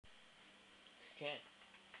Okay,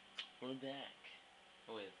 we're back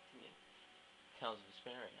with Tales of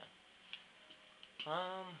Vesperia.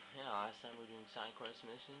 Yeah, last time we were doing side quest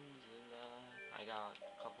missions, and I got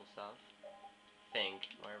a couple stuff. Think,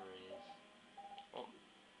 wherever it is. Well,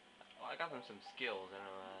 I got them some skills. I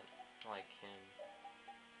know that. Like him.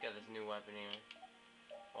 Got this new weapon here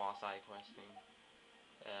while side questing.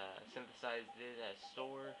 Synthesized it at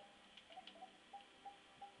store.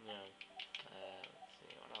 You know. Let's see,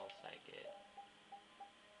 what else did I get?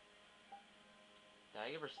 Did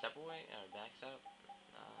I give her step away or back step?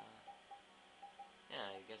 Yeah,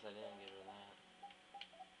 I guess I didn't give her that.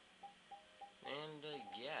 And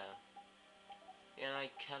yeah. And I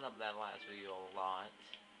cut up that last video a lot.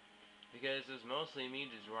 Because it was mostly me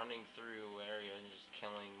just running through areas and just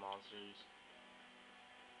killing monsters.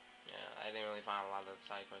 Yeah, I didn't really find a lot of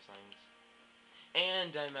side quest things.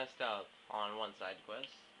 And I messed up on one side quest.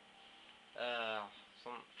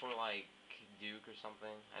 For like Duke or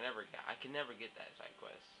something. I can never get that side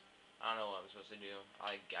quest. I don't know what I'm supposed to do.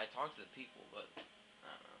 I talk to the people, but I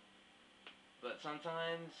don't know. But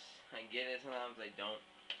sometimes I get it, sometimes I don't.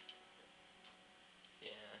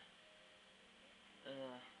 Yeah.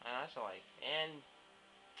 And I also like, and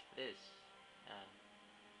this,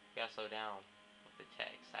 gotta slow down with the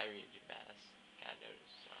text. I read it fast. Gotta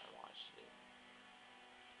notice when I watched it.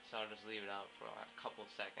 So I'll just leave it up for like a couple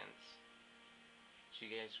seconds so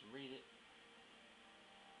you guys can read it.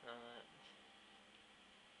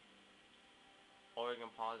 Or you can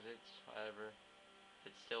pause it, whatever. If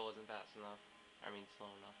it still wasn't fast enough. I mean slow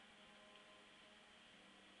enough.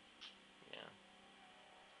 Yeah.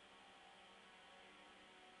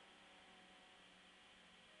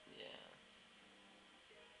 Yeah.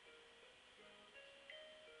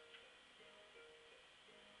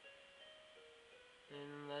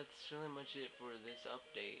 And that's really much it for this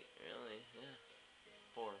update, really. Yeah.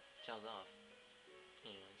 For Tales off.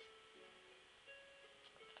 Anyways.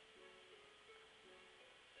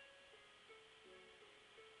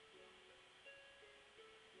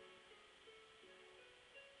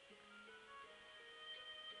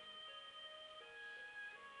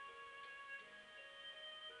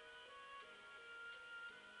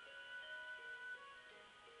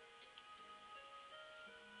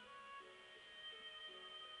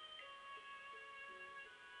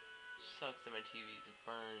 Sucks that my TV is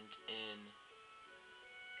burned in.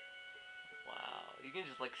 Wow. You can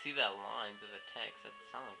just like see that line through the text. That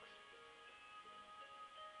sucks.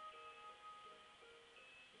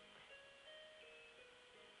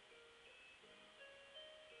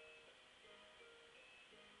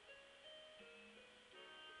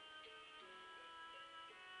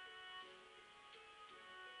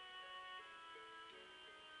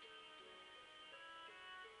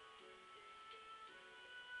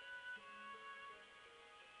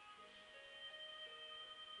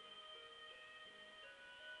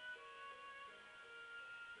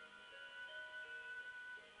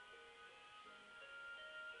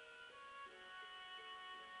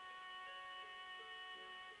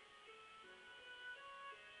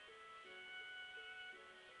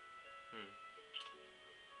 Hmm.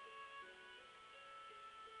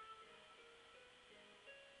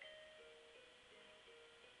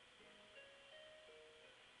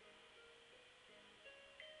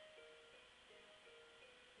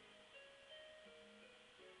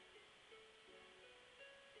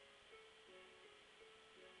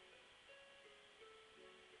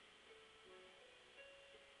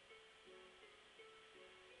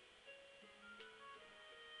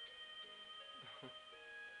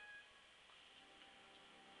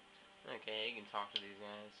 Okay, you can talk to these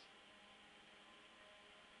guys.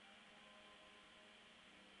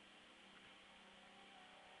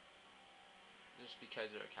 Just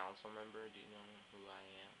because they're a council member, do you know who I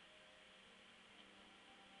am?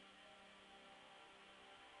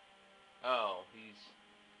 Oh, he's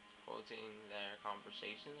quoting their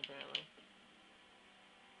conversation apparently.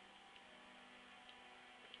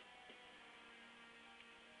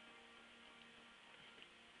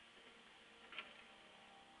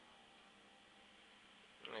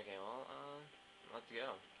 Okay, well, let's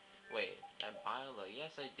go. Wait, I buy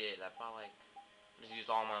yes I did. I bought like, just used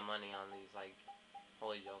all my money on these like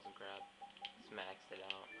holy gels and crap. Just maxed it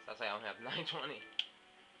out. So that's why I only have 920.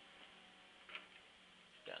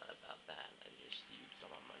 Forgot about that. I just used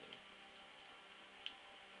all my money.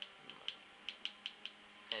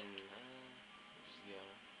 And let's just go.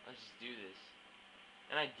 Let's just do this.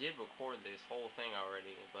 And I did record this whole thing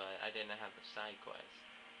already, but I didn't have the side quest.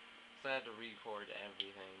 So I had to record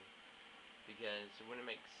everything because it wouldn't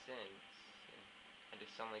make sense. I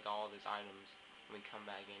just suddenly got all these items and we come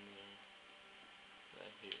back in here. But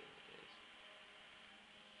here it is.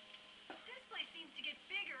 get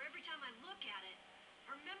bigger every time I look at it.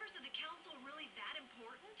 Are members of the council really that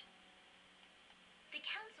important? The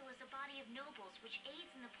council is a body of nobles which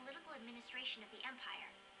aids in the political administration of the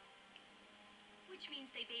empire. Which means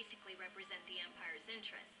they basically represent the empire's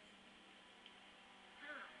interests.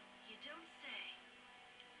 Huh, you don't say.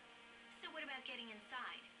 So what about getting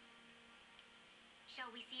inside? Shall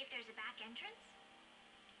we see if there's a back entrance?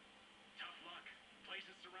 Tough luck. The place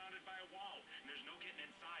is surrounded by a wall, and there's no getting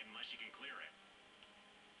inside unless you can clear it.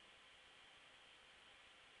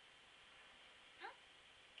 Huh?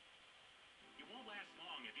 You won't last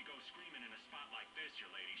long if you go screaming in a spot like this,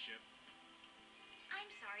 your ladyship.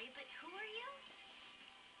 I'm sorry, but who are you?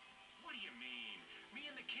 What do you mean? Me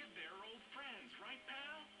and the kid there are old friends, right,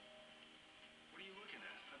 pal? What are you looking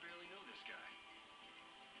at? I barely know this guy.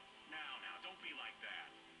 Now, don't be like that.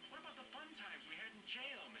 What about the fun times we had in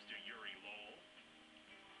jail, Mr. Yuri Lowell?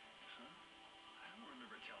 Huh? I don't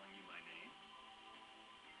remember telling you my name.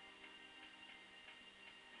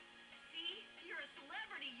 See? You're a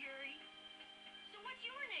celebrity, Yuri. So what's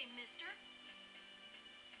your name, mister?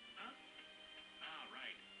 Huh? Ah,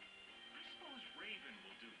 right. I suppose Raven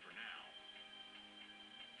will do for now.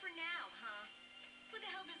 For now, huh? Who the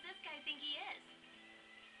hell does this guy think he is?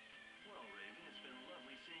 Well, Raven, it's been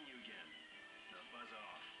lovely seeing you again. Now buzz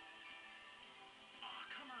off. Aw,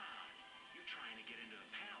 come on. You're trying to get into the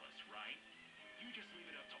palace, right? You just leave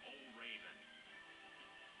it up to old Raven.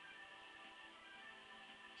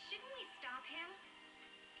 Shouldn't we stop him?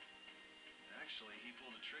 Actually, he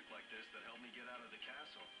pulled a trick like this that helped me get out of the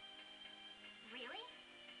castle. Really?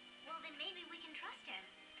 Well, then maybe we can trust him.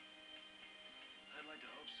 I'd like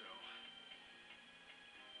to hope so.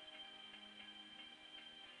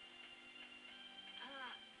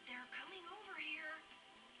 They're coming over here.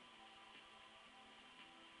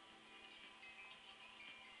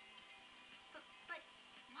 But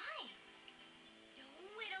why?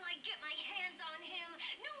 Wait till I get my hands on him.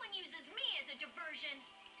 No one uses me as a diversion.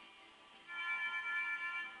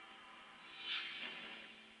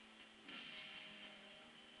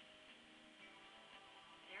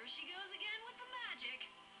 There she goes again with the magic.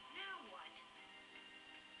 Now what?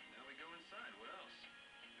 Now we go inside. What else?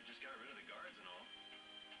 We just got rid of the guards and all.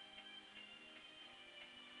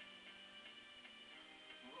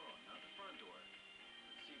 Whoa, not the front door.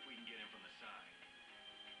 Let's see if we can get in from the side.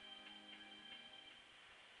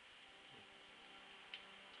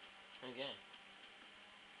 Okay.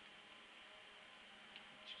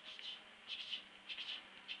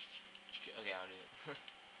 Okay, I'll do it.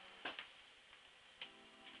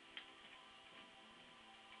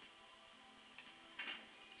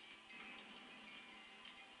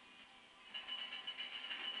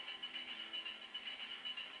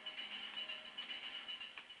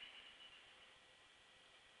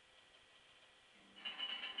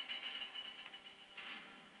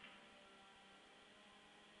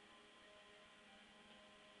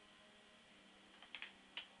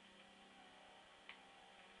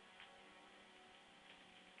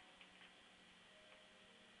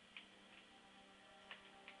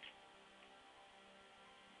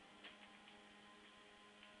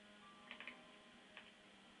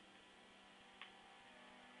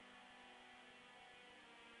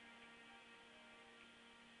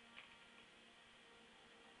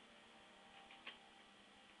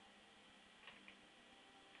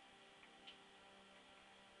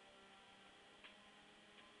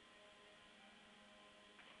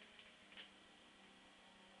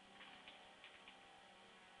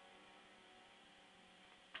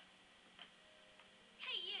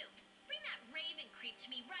 Hey, you. Bring that Raven creep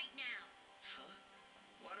to me right now. Huh?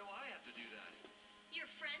 Why do I have to do that?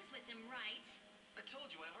 You're friends with him, right? I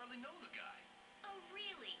told you I hardly know the guy. Oh,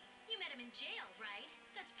 really? You met him in jail, right?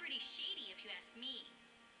 That's pretty shady if you ask me.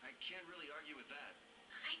 I can't really argue with that.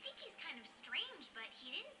 I think he's kind of strange, but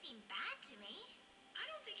he didn't seem bad to me. I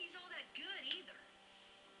don't think he's all that good either.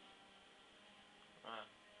 Huh.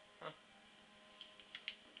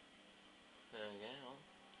 Okay, well,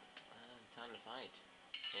 time to fight.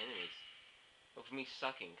 Enemies. Look for me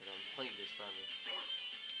sucking, because I'm playing this probably.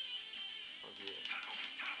 I'll do it.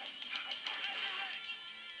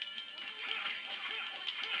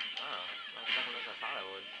 Oh, not sucking as I thought I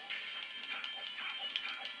would.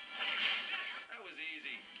 That was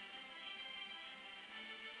easy.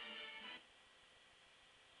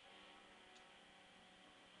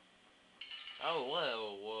 Oh, whoa.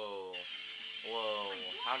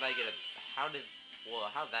 How'd I get a... how'd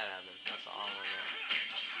that happen? That's all I know.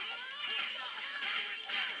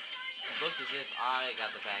 It looked as if I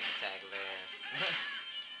got the back attack there.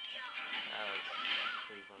 That was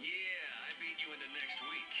pretty funny. Yeah, I beat you into next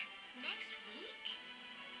week. Next week?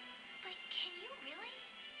 But can you really?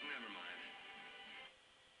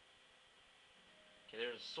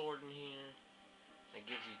 there's a sword in here that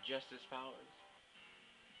gives you justice powers,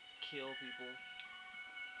 kill people,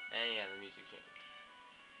 and yeah, the music changed.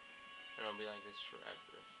 And it'll be like this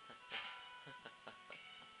forever.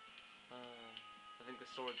 I think the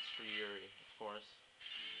sword's for Yuri, of course.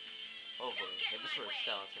 Hopefully. If it's for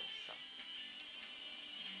Estelle, it's gonna suck.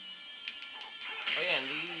 Oh yeah, and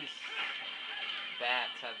these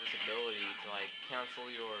bats have this ability to like cancel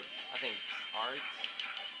your, I think, arts.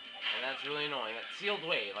 And that's really annoying. That sealed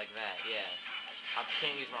way, like that, yeah. I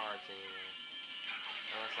can't use my arts anymore.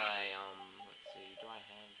 Unless I, let's see, do I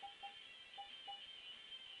have...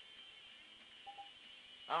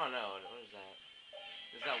 I don't know, what is that?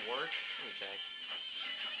 Does that work? Let me check.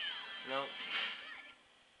 Nope.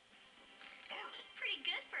 Pretty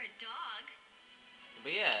good for a dog.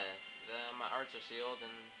 But yeah, my arts are sealed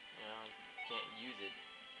and, you know, I can't use it.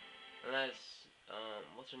 Unless,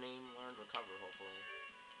 what's her name? Learn to recover, hopefully.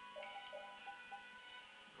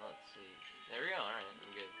 Let's see. There we go, alright,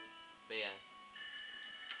 I'm good. But yeah.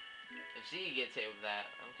 If she gets hit with that,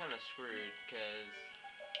 I'm kind of screwed, because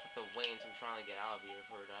I have to wait until I'm trying to get out of here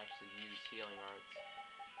for her to actually use healing arts.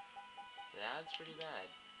 That's pretty bad.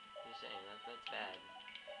 Just saying, that's bad.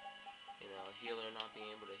 You know, a healer not being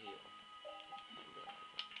able to heal.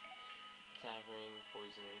 Attack ring,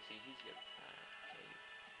 poison AC, he's good attack. Okay.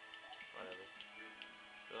 Whatever.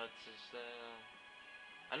 So let's just,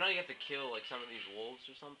 I know you have to kill, like, some of these wolves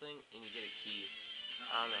or something, and you get a key.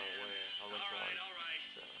 I don't know where, or which one.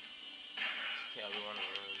 So, just kill everyone in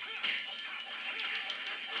the room.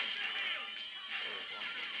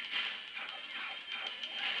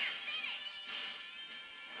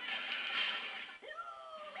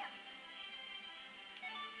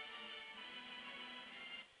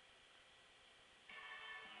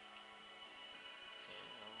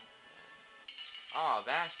 Oh,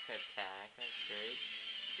 back attack, that's great.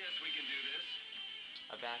 Guess we can do this.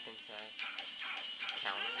 A back attack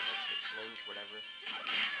counter, that's good. Link, whatever.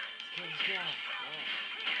 Let's kill this guy, yeah.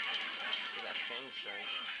 Get that fang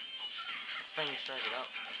strike. Fang strike it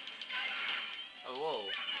up. Oh,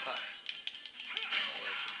 whoa. Fuck.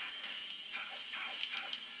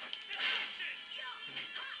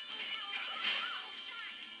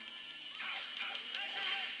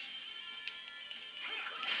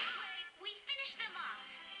 We finished them off.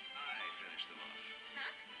 I finished them off.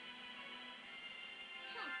 Huh?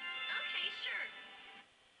 Okay, sure.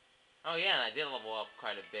 Oh yeah, and I did level up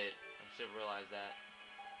quite a bit. I still realized that.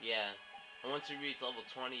 Yeah. And once you reach level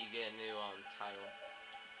 20, you get a new title.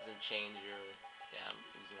 Doesn't change your... Yeah, I'm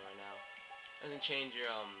using it right now. Doesn't change your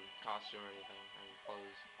costume or anything, or your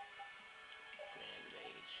clothes. Grand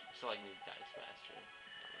Mage. Still like new Dice Master. I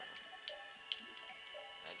don't know.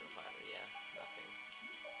 Agile Fighter, yeah, nothing.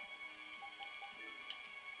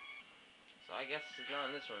 So I guess it's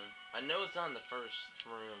not in this room. I know it's not in the first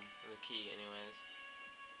room, the key anyways.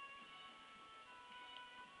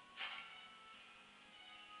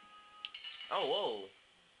 Oh, whoa!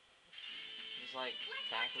 Just like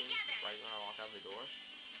attack me right when I walk out the door.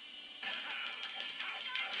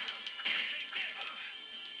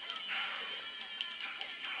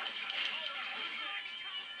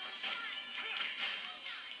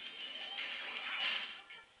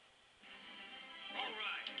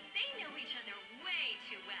 Alright. They know each other way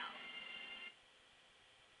too well.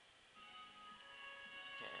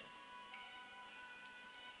 Okay.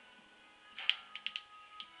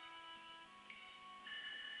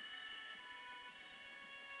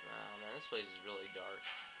 Wow, man, this place is really dark.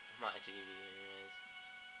 My TV, anyways.